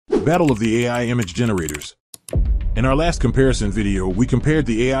Battle of the AI Image Generators. In our last comparison video, we compared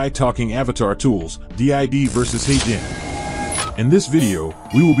the AI talking avatar tools, DID versus HeyGen. In this video,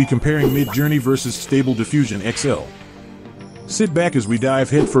 we will be comparing MidJourney versus Stable Diffusion XL. Sit back as we dive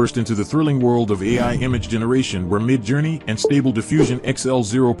headfirst into the thrilling world of AI image generation where MidJourney and Stable Diffusion XL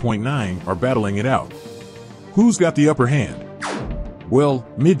 0.9 are battling it out. Who's got the upper hand? Well,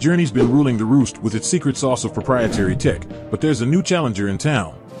 MidJourney's been ruling the roost with its secret sauce of proprietary tech, but there's a new challenger in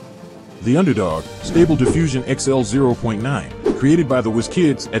town. The underdog, Stable Diffusion XL 0.9, created by the whiz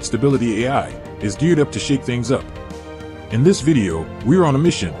kids at Stability AI, is geared up to shake things up. In this video, we're on a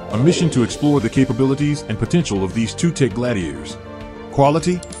mission to explore the capabilities and potential of these two tech gladiators.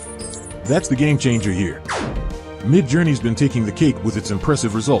 Quality? That's the game changer here. MidJourney's been taking the cake with its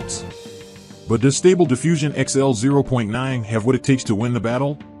impressive results. But does Stable Diffusion XL 0.9 have what it takes to win the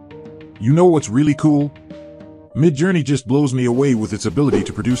battle? You know what's really cool? MidJourney just blows me away with its ability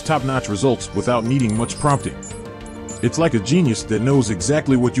to produce top-notch results without needing much prompting. It's like a genius that knows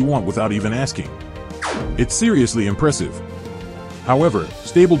exactly what you want without even asking. It's seriously impressive. However,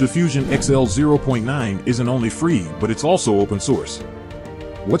 Stable Diffusion XL 0.9 isn't only free, but it's also open source.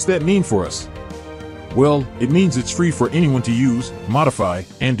 What's that mean for us? Well, it means it's free for anyone to use, modify,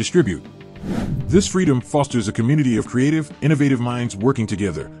 and distribute. This freedom fosters a community of creative, innovative minds working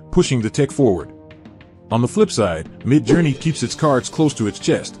together, pushing the tech forward. On the flip side, MidJourney keeps its cards close to its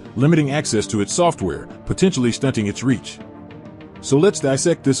chest, limiting access to its software, potentially stunting its reach. So let's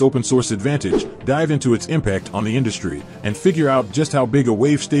dissect this open source advantage, dive into its impact on the industry, and figure out just how big a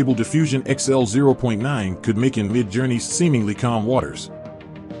wave Stable Diffusion XL 0.9 could make in MidJourney's seemingly calm waters.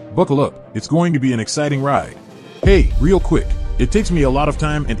 Buckle up, it's going to be an exciting ride. Hey, real quick. It takes me a lot of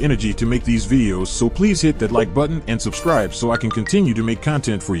time and energy to make these videos, so please hit that like button and subscribe so I can continue to make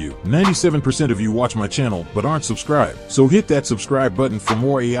content for you. 97% of you watch my channel but aren't subscribed, so hit that subscribe button for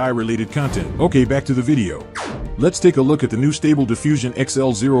more AI related content. Okay, back to the video. Let's take a look at the new Stable Diffusion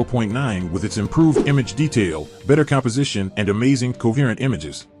XL 0.9 with its improved image detail, better composition, and amazing coherent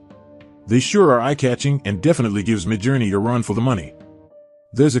images. They sure are eye-catching and definitely gives MidJourney a run for the money.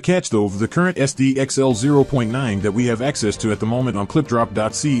 There's a catch though. The current SDXL 0.9 that we have access to at the moment on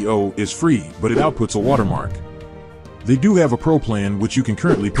clipdrop.co is free, but it outputs a watermark. They do have a pro plan which you can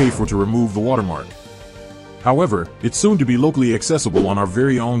currently pay for to remove the watermark. However, it's soon to be locally accessible on our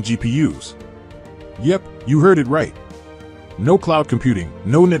very own GPUs. Yep, you heard it right. No cloud computing,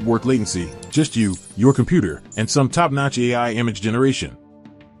 no network latency, just you, your computer, and some top-notch AI image generation.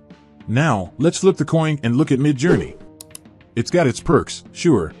 Now, let's flip the coin and look at MidJourney. It's got its perks,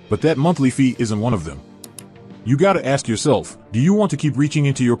 sure, but that monthly fee isn't one of them. You gotta ask yourself, do you want to keep reaching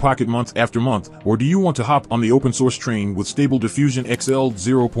into your pocket month after month, or do you want to hop on the open source train with Stable Diffusion XL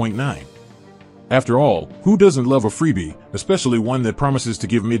 0.9? After all, who doesn't love a freebie, especially one that promises to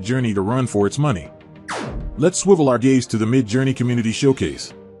give MidJourney a run for its money? Let's swivel our gaze to the MidJourney Community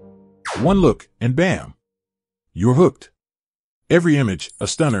Showcase. One look, and bam! You're hooked. Every image, a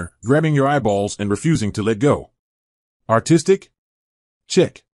stunner, grabbing your eyeballs and refusing to let go. Artistic?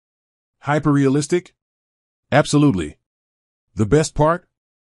 Check. Hyper-realistic? Absolutely. The best part?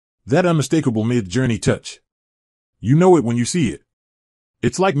 That unmistakable MidJourney touch. You know it when you see it.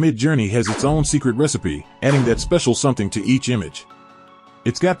 It's like MidJourney has its own secret recipe, adding that special something to each image.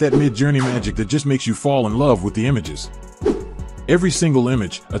 It's got that MidJourney magic that just makes you fall in love with the images. Every single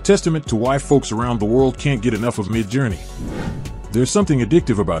image, a testament to why folks around the world can't get enough of MidJourney. There's something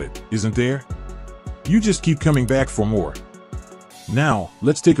addictive about it, isn't there? You just keep coming back for more. Now,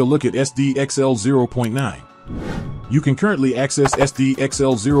 let's take a look at SDXL 0.9. You can currently access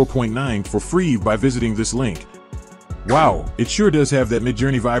SDXL 0.9 for free by visiting this link. Wow, it sure does have that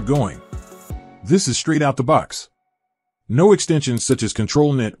MidJourney vibe going. This is straight out the box. No extensions such as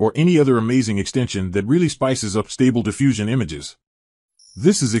ControlNet or any other amazing extension that really spices up Stable Diffusion images.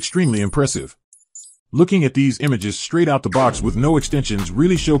 This is extremely impressive. Looking at these images straight out the box with no extensions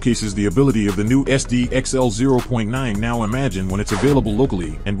really showcases the ability of the new SDXL 0.9. Now imagine when it's available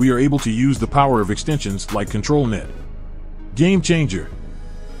locally and we are able to use the power of extensions like ControlNet. Game changer.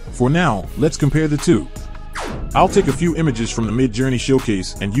 For now, let's compare the two. I'll take a few images from the MidJourney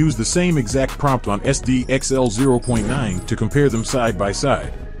showcase and use the same exact prompt on SDXL 0.9 to compare them side by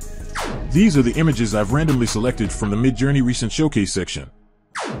side. These are the images I've randomly selected from the MidJourney recent showcase section.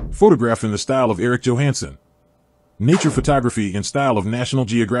 Photograph in the style of Eric Johansson. Nature photography in style of National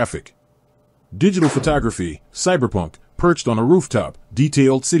Geographic. Digital photography, cyberpunk, perched on a rooftop,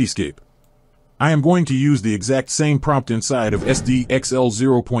 detailed cityscape. I am going to use the exact same prompt inside of SDXL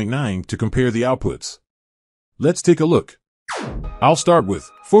 0.9 to compare the outputs. Let's take a look. I'll start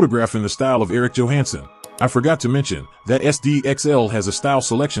with photograph in the style of Eric Johansson. I forgot to mention that SDXL has a style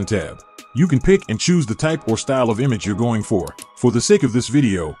selection tab. You can pick and choose the type or style of image you're going for. For the sake of this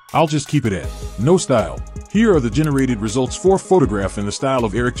video, I'll just keep it at no style. Here are the generated results for photograph in the style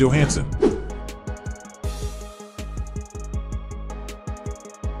of Eric Johansson.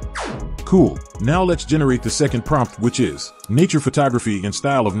 Cool. Now let's generate the second prompt, which is nature photography in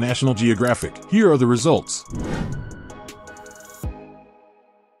style of National Geographic. Here are the results.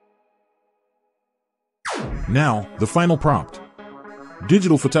 Now, the final prompt.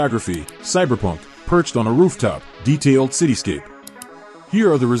 Digital photography, cyberpunk, perched on a rooftop, detailed cityscape. Here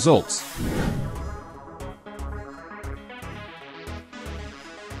are the results.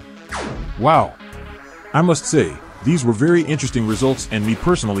 Wow! I must say, these were very interesting results, and me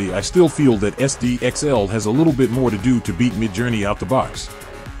personally, I still feel that SDXL has a little bit more to do to beat MidJourney out the box.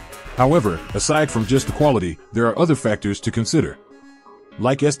 However, aside from just the quality, there are other factors to consider,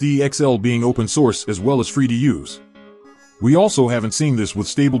 like SDXL being open source as well as free to use. We also haven't seen this with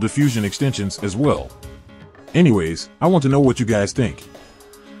Stable Diffusion extensions as well. Anyways, I want to know what you guys think.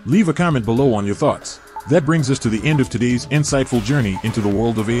 Leave a comment below on your thoughts. That brings us to the end of today's insightful journey into the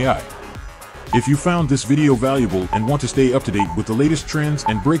world of AI. If you found this video valuable and want to stay up to date with the latest trends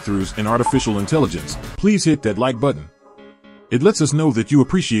and breakthroughs in artificial intelligence, please hit that like button. It lets us know that you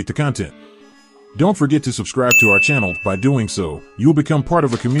appreciate the content. Don't forget to subscribe to our channel. By doing so, you'll become part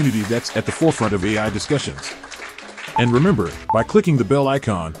of a community that's at the forefront of AI discussions. And remember, by clicking the bell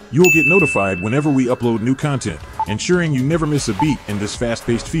icon, you'll get notified whenever we upload new content, ensuring you never miss a beat in this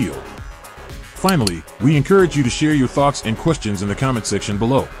fast-paced field. Finally, we encourage you to share your thoughts and questions in the comment section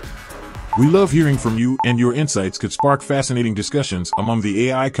below. We love hearing from you, and your insights could spark fascinating discussions among the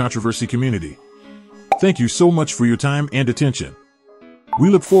AI controversy community. Thank you so much for your time and attention. We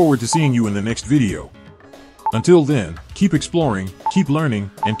look forward to seeing you in the next video. Until then, keep exploring, keep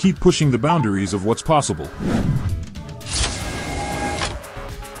learning, and keep pushing the boundaries of what's possible.